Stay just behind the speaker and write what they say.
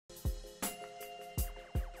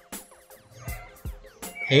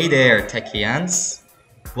Hey there, techians!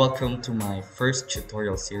 Welcome to my first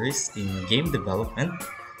tutorial series in game development,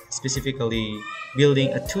 specifically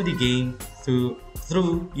building a 2D game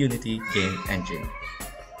through Unity game engine.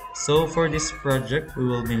 So for this project, we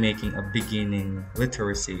will be making a beginning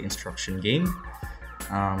literacy instruction game,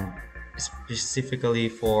 um, specifically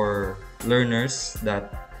for learners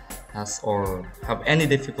that has or have any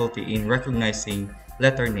difficulty in recognizing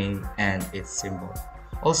letter name and its symbol.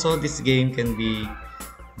 Also, this game can be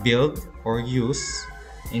build or use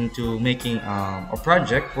into making a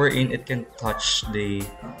project wherein it can touch the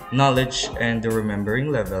knowledge and the remembering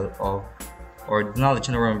level of or the knowledge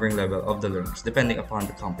and the remembering level of the learners depending upon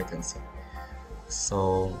the competency.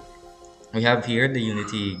 So we have here the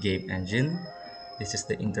Unity game engine. This is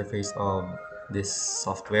the interface of this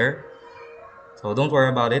software, so don't worry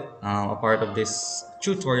about it. A part of this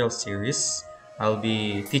tutorial series, I'll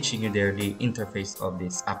be teaching you there the interface of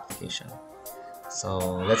this application.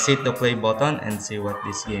 So let's hit the play button and see what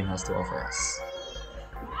this game has to offer us.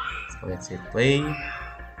 So let's hit play.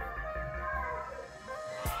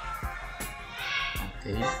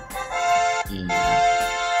 Okay. Yeah.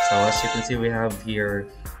 So as you can see, we have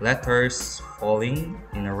here letters falling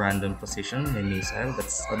in a random position in missile.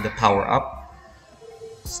 That's the power up.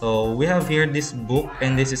 So we have here this book,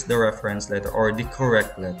 and this is the reference letter or the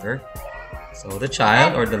correct letter. So the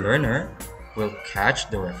child or the learner will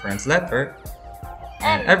catch the reference letter.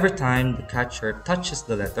 And every time the catcher touches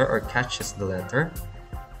the letter or catches the letter,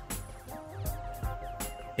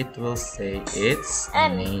 it will say its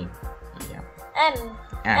name. Yeah.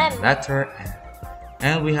 And letter N.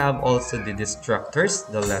 And we have also the destructors,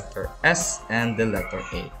 the letter S and the letter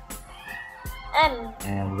A.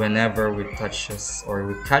 And whenever we catch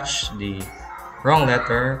the wrong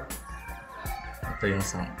letter, ito yung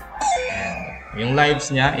sound. And yung lives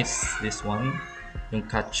niya is this one, yung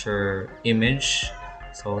catcher image.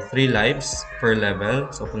 So 3 lives per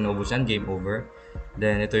level. So kung naubos yan, game over.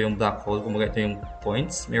 Then ito yung black hole. Kung ito yung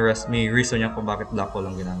points, may reason niya kung bakit black hole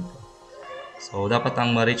ang ginamit ko. So dapat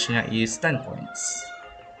ang ma-reach niya is 10 points.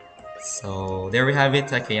 So there we have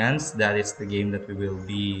it, techians. That is the game that we will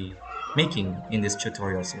be making in this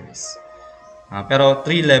tutorial series. Pero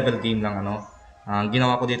 3 level game lang ano. Ang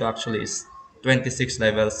ginawa ko dito actually is 26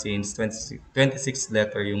 levels since 26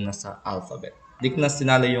 letter yung nasa alphabet. Di ko na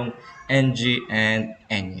sinali yung NG and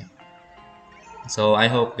Enya. So I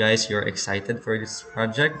hope guys you're excited for this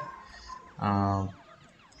project.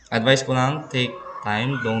 Advice ko lang, take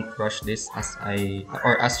time, don't rush this as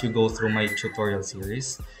you go through my tutorial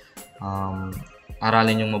series.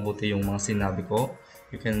 Aralin yung mabuti yung mga sinabi ko.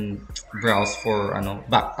 You can browse for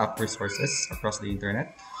backup resources across the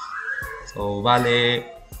internet. So bale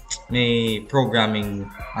may programming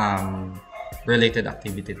related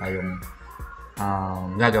activity tayong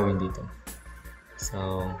gagawin dito.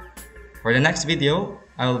 So for the next video,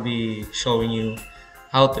 I will be showing you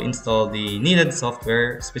how to install the needed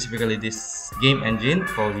software, specifically this game engine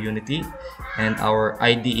called Unity, and our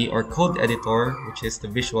IDE or code editor, which is the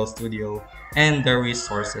Visual Studio, and the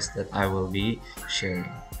resources that I will be sharing.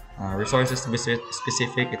 Resources to be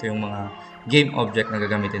specific, ito yung mga game object na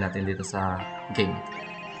gagamitin natin dito sa game.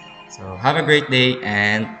 So have a great day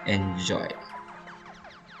and enjoy!